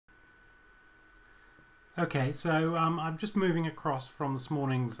Okay, so I'm just moving across from this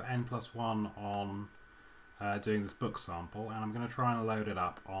morning's N+1 on doing this book sample, and I'm going to try and load it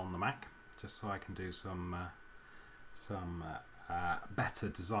up on the Mac just so I can do some better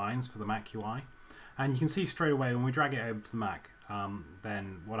designs for the Mac UI. And you can see straight away when we drag it over to the Mac,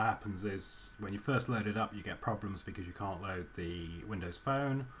 then what happens is when you first load it up you get problems because you can't load the Windows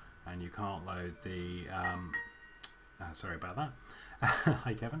Phone and you can't load the sorry about that.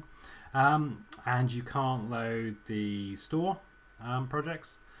 Hi Kevin. And you can't load the store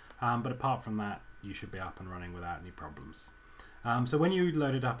projects, but apart from that you should be up and running without any problems. So when you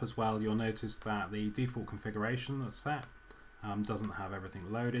load it up as well, you'll notice that the default configuration that's set doesn't have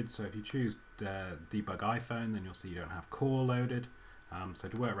everything loaded. So if you choose debug iPhone, then you'll see you don't have core loaded. So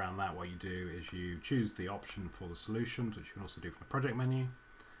to work around that, what you do is you choose the option for the solutions, which you can also do from the project menu,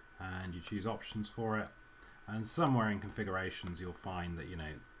 and you choose options for it. And somewhere in configurations you'll find that, you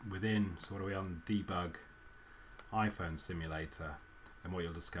know, within, so what are we on, debug iPhone simulator, and what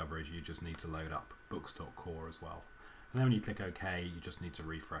you'll discover is you just need to load up books.core as well. And then when you click OK, you just need to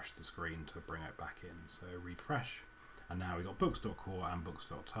refresh the screen to bring it back in. So refresh, and now we've got books.core and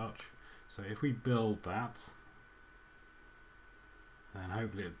books.touch. So if we build that, then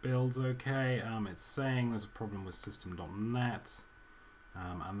hopefully it builds okay. It's saying there's a problem with system.net.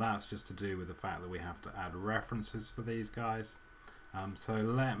 And that's just to do with the fact that we have to add references for these guys. So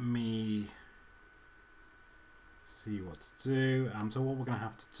let me see what to do. So what we're going to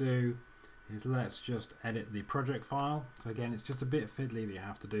have to do is let's just edit the project file. So again, it's just a bit fiddly that you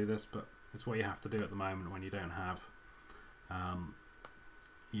have to do this, but it's what you have to do at the moment when you don't have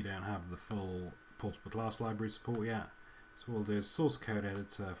the full portable class library support yet. So what we'll do is source code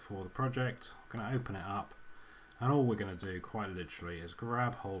editor for the project. I'm going to open it up. And all we're going to do, quite literally, is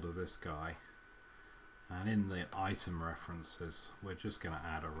grab hold of this guy, and in the item references, we're just going to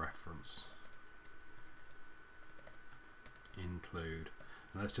add a reference. Include.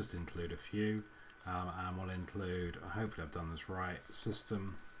 And let's just include a few, and we'll include, hopefully I've done this right,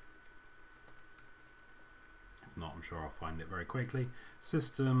 system. If not, I'm sure I'll find it very quickly.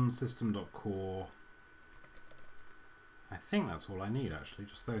 System.core. I think that's all I need actually,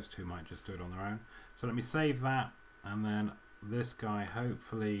 just those two might just do it on their own. So let me save that, and then this guy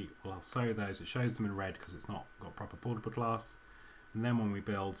hopefully, well, I'll show those, it shows them in red because it's not got proper portable class. And then when we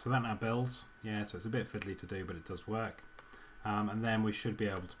build, so that now builds, yeah, so it's a bit fiddly to do, but it does work. And then we should be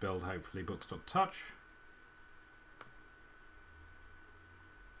able to build hopefully books.touch.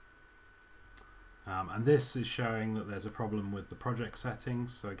 And this is showing that there's a problem with the project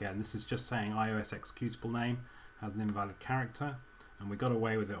settings. So again, this is just saying iOS executable name has an invalid character, and we got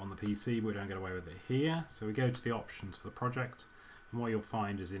away with it on the PC, but we don't get away with it here. So we go to the options for the project, and what you'll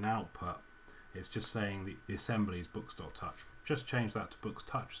find is in output it's just saying the assembly is books.touch. Just change that to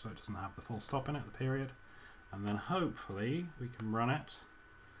books.touch so it doesn't have the full stop in it, the period, and then hopefully we can run it,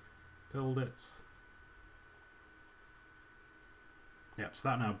 build it. Yep, so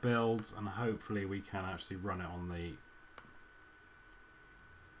that now builds, and hopefully we can actually run it on the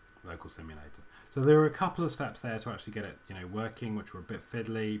local simulator. So there are a couple of steps there to actually get it, you know, working, which were a bit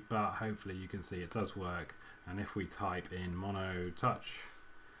fiddly, but hopefully you can see it does work. And if we type in mono touch,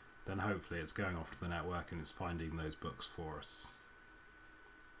 then hopefully it's going off to the network and it's finding those books for us.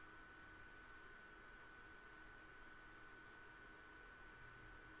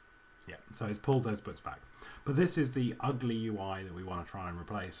 Yeah, so it's pulled those books back. But this is the ugly UI that we want to try and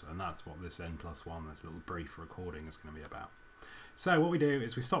replace, and that's what this N+1, this little brief recording, is going to be about. So what we do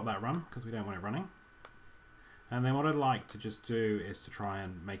is we stop that run because we don't want it running, and then what I'd like to just do is to try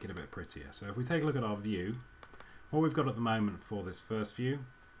and make it a bit prettier. So if we take a look at our view, what we've got at the moment for this first view,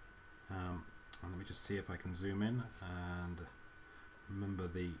 and let me just see if I can zoom in and remember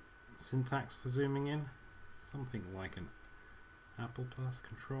the syntax for zooming in, something like an Apple plus,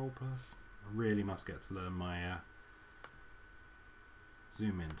 Control plus. I really must get to learn my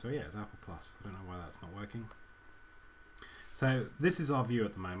zoom in. So yeah, it's Apple plus. I don't know why that's not working. So this is our view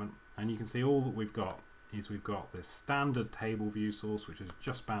at the moment, and you can see all that we've got is we've got this standard table view source, which is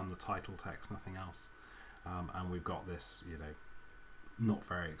just bound the title text, nothing else, and we've got this, you know, not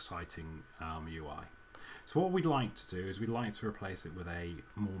very exciting UI. So what we'd like to do is we'd like to replace it with a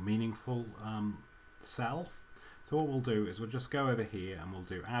more meaningful cell. So what we'll do is we'll just go over here and we'll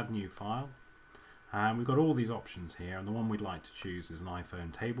do add new file, and we've got all these options here, and the one we'd like to choose is an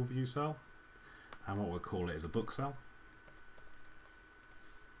iPhone table view cell, and what we'll call it is a book cell.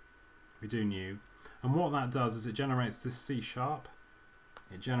 We do new, and what that does is it generates this C#,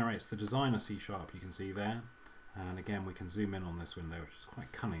 it generates the designer C#, you can see there, and again we can zoom in on this window, which is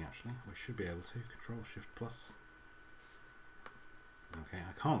quite cunning actually. We should be able to, Control Shift plus. Okay,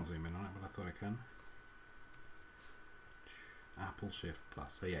 I can't zoom in on it, but I thought I can. Apple Shift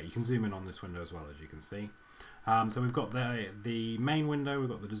Plus. So yeah, you can zoom in on this window as well, as you can see. So we've got the main window, we've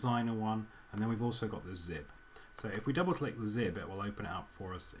got the designer one, and then we've also got the zip. So if we double click the zip, it will open it up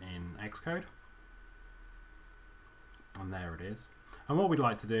for us in Xcode. And there it is. And what we'd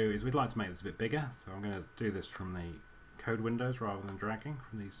like to do is we'd like to make this a bit bigger. So I'm going to do this from the code windows rather than dragging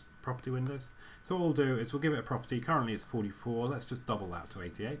from these property windows. So what we'll do is we'll give it a property. Currently it's 44. Let's just double that to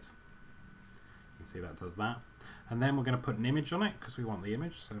 88. You can see that does that. And then we're going to put an image on it because we want the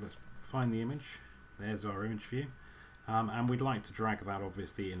image. So let's find the image. There's our image view. And we'd like to drag that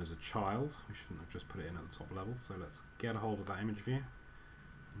obviously in as a child. We shouldn't have just put it in at the top level. So let's get a hold of that image view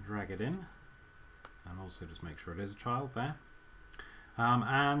and drag it in. And also just make sure it is a child there.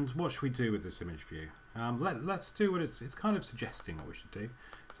 And what should we do with this image view? Let's do what it's kind of suggesting what we should do.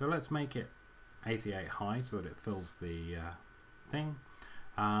 So let's make it 88 high so that it fills the thing.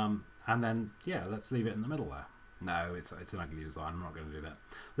 And then, yeah, let's leave it in the middle there. No, it's an ugly design. I'm not going to do that.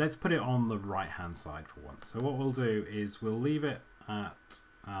 Let's put it on the right-hand side for once. So what we'll do is we'll leave it at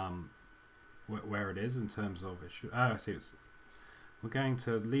where it is in terms of it should. Oh, I see. We're going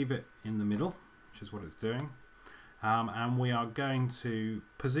to leave it in the middle, which is what it's doing. And we are going to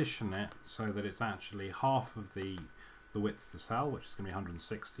position it so that it's actually half of the width of the cell, which is going to be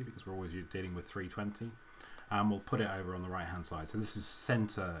 160 because we're always dealing with 320. And we'll put it over on the right hand side. So this is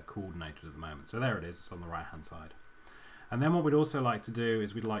center coordinated at the moment. So there it is, it's on the right hand side. And then what we'd also like to do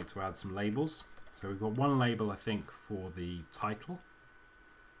is we'd like to add some labels. So we've got one label, I think, for the title.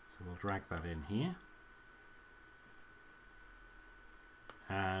 So we'll drag that in here.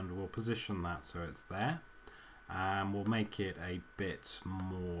 And we'll position that so it's there. And we'll make it a bit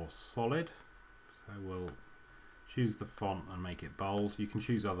more solid. So we'll choose the font and make it bold. You can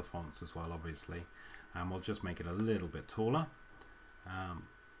choose other fonts as well, obviously. And we'll just make it a little bit taller. And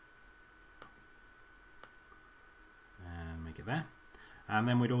make it there. And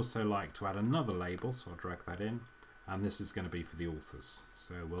then we'd also like to add another label, so I'll drag that in. And this is going to be for the authors.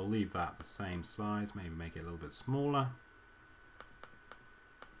 So we'll leave that the same size, maybe make it a little bit smaller.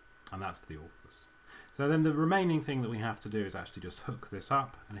 And that's the authors. So then the remaining thing that we have to do is actually just hook this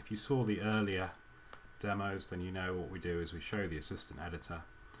up. And if you saw the earlier demos, then you know what we do is we show the assistant editor,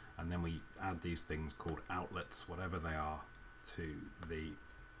 and then we add these things called outlets, whatever they are, to the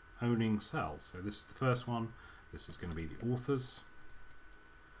owning cell. So this is the first one. This is going to be the authors,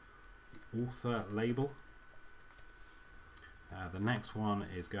 the author label. The next one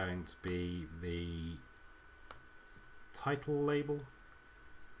is going to be the title label.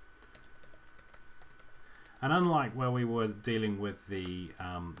 And unlike where we were dealing with the,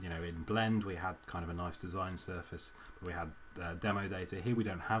 you know, in Blend we had kind of a nice design surface, but we had demo data. Here we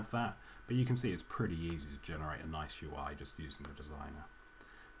don't have that, but you can see it's pretty easy to generate a nice UI just using the designer.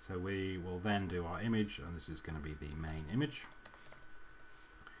 So we will then do our image, and this is going to be the main image.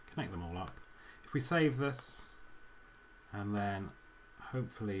 Connect them all up. If we save this, and then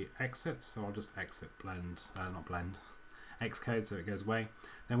hopefully exit, so I'll just exit Blend, not Blend, Xcode, so it goes away.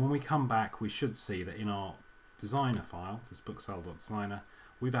 Then when we come back, we should see that in our designer file, this bookcell.designer,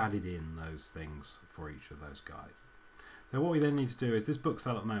 we've added in those things for each of those guys. So what we then need to do is this book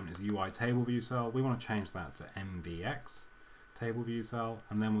cell at the moment is UI table view cell. We want to change that to MVX table view cell,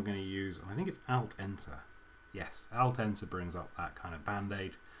 and then we're going to use, I think it's Alt Enter. Yes, Alt Enter brings up that kind of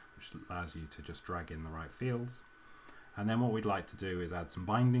band-aid, which allows you to just drag in the right fields. And then what we'd like to do is add some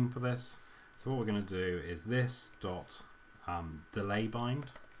binding for this. So what we're going to do is this dot delay bind.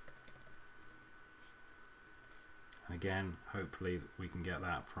 And again, hopefully we can get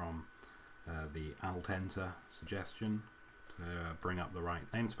that from the Alt Enter suggestion to bring up the right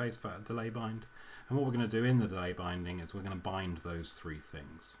namespace for delay bind. And what we're going to do in the delay binding is we're going to bind those three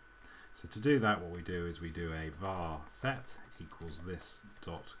things. So to do that, what we do is we do a var set equals this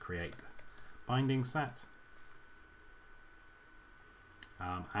dot create binding set.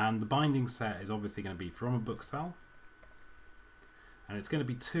 And the binding set is obviously going to be from a book cell. And it's going to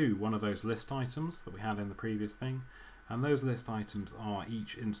be to one of those list items that we had in the previous thing. And those list items are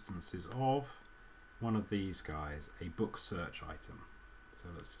each instances of one of these guys, a book search item. So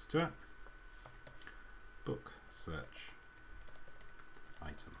let's just do it. Book search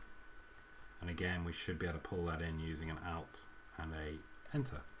item. And again, we should be able to pull that in using an Alt and a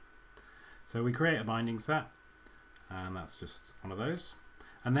Enter. So we create a binding set, and that's just one of those.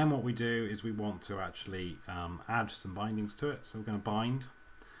 And then what we do is we want to actually add some bindings to it. So we're going to bind,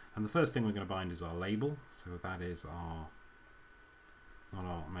 and the first thing we're going to bind is our label. So that is our, not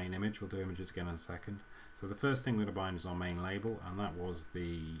our main image, we'll do images again in a second. So the first thing we're going to bind is our main label, and that was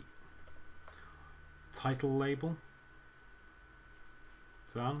the title label.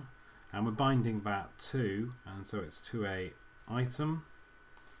 Done. And we're binding that to, and so it's to a item,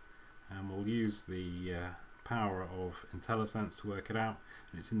 and we'll use the power of IntelliSense to work it out,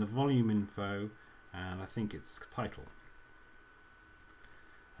 and it's in the volume info, and I think it's title.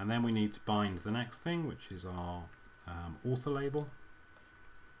 And then we need to bind the next thing, which is our author label,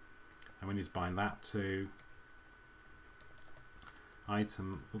 and we need to bind that to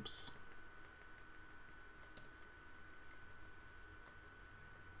item,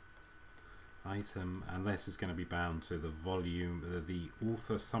 item, and this is going to be bound to the volume, the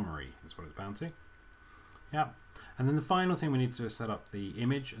author summary is what it's bound to. Yeah, and then the final thing we need to do is set up the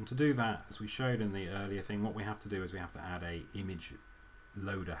image, and to do that, as we showed in the earlier thing, what we have to do is we have to add a image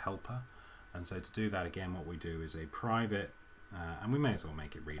loader helper. And so to do that, again, what we do is a private, and we may as well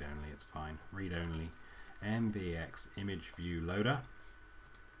make it read only, it's fine, read only MVX image view loader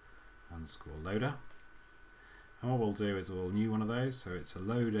underscore loader. And what we'll do is we'll new one of those, so it's a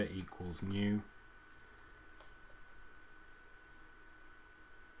loader equals new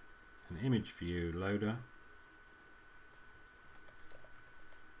an image view loader.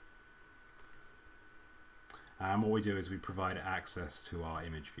 And what we do is we provide access to our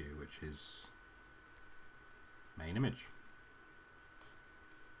image view, which is main image.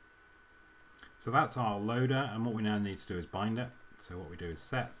 So that's our loader, and what we now need to do is bind it. So what we do is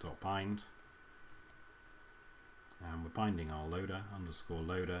set.bind, and we're binding our loader underscore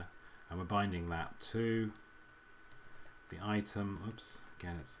loader, and we're binding that to the item. Oops,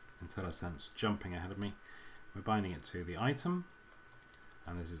 again it's IntelliSense jumping ahead of me. We're binding it to the item,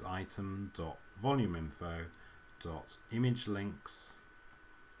 and this is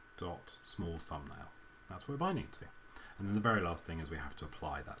item.volumeInfo.imageLinks.small thumbnail. That's what we're binding it to. And then the very last thing is we have to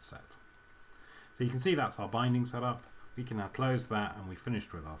apply that set. So you can see that's our binding setup. We can now close that, and we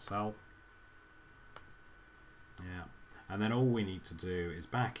finished with our cell. Yeah, and then all we need to do is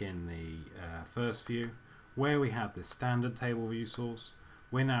back in the first view where we had this standard table view source.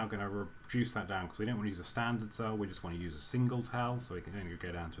 We're now going to reduce that down because we don't want to use a standard cell, we just want to use a single table, so we can only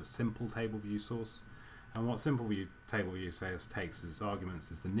go down to a simple table view source. And what simple view table view says takes as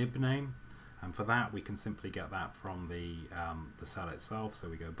arguments is the nib name, and for that we can simply get that from the cell itself. So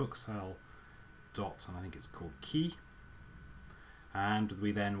we go book cell dot, and I think it's called key, and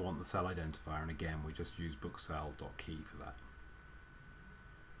we then want the cell identifier, and again we just use bookcell.key for that.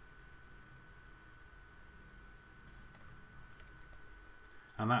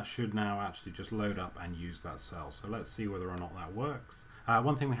 And that should now actually just load up and use that cell. So let's see whether or not that works.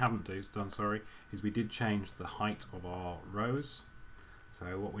 One thing we haven't done, is we did change the height of our rows.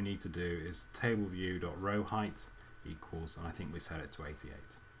 So what we need to do is tableview.rowHeight equals, and I think we set it to 88.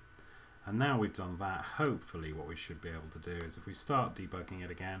 And now we've done that, hopefully what we should be able to do is if we start debugging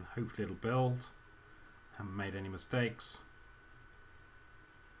it again, hopefully it'll build. Haven't made any mistakes.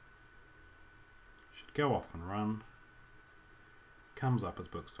 Should go off and run. Comes up as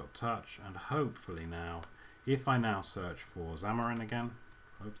books.touch, and hopefully now, if I now search for Xamarin again,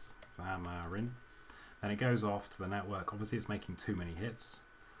 oops, Xamarin, then it goes off to the network. Obviously it's making too many hits,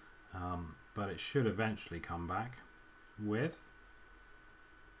 but it should eventually come back with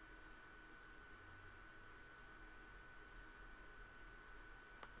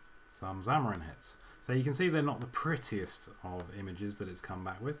some Xamarin hits. So you can see they're not the prettiest of images that it's come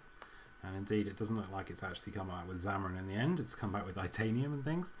back with, and indeed it doesn't look like it's actually come back with Xamarin in the end. It's come back with titanium and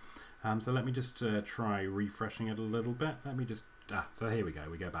things. So let me just try refreshing it a little bit. Let me just, so here we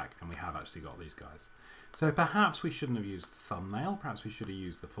go back and we have actually got these guys. So perhaps we shouldn't have used thumbnail, perhaps we should have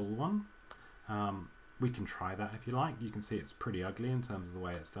used the full one. We can try that if you like. You can see it's pretty ugly in terms of the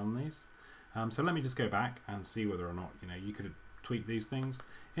way it's done these. So let me just go back and see whether or not, you could tweak these things.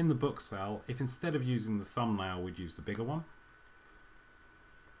 In the book cell, if instead of using the thumbnail we'd use the bigger one,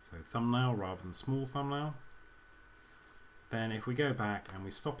 so thumbnail rather than small thumbnail, then if we go back and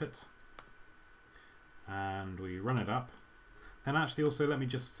we stop it and we run it up, then actually also let me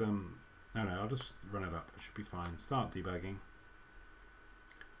just I'll just run it up, it should be fine. Start debugging.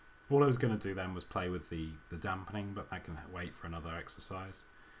 All I was going to do then was play with the dampening, but that can wait for another exercise.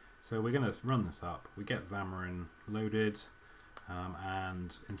 So we're going to run this up, we get Xamarin loaded,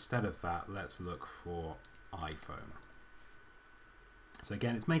 and instead of that let's look for iPhone. So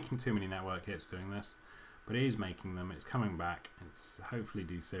again, it's making too many network hits doing this, but it is making them, it's coming back, it's hopefully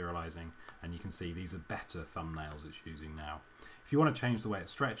deserializing, and you can see these are better thumbnails it's using now. If you want to change the way it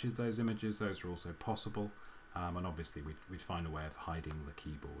stretches those images, those are also possible, and obviously we'd find a way of hiding the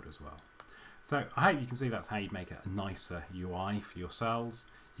keyboard as well. So I hope you can see that's how you'd make a nicer UI for your cells.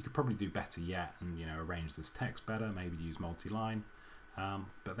 You could probably do better yet and arrange this text better, maybe use multi-line,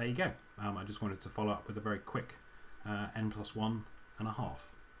 but there you go. I just wanted to follow up with a very quick N+1.5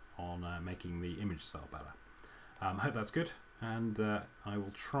 on making the image cell better. I hope that's good. and I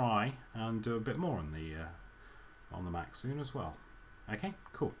will try and do a bit more on the Mac soon as well. Okay,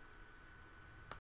 cool.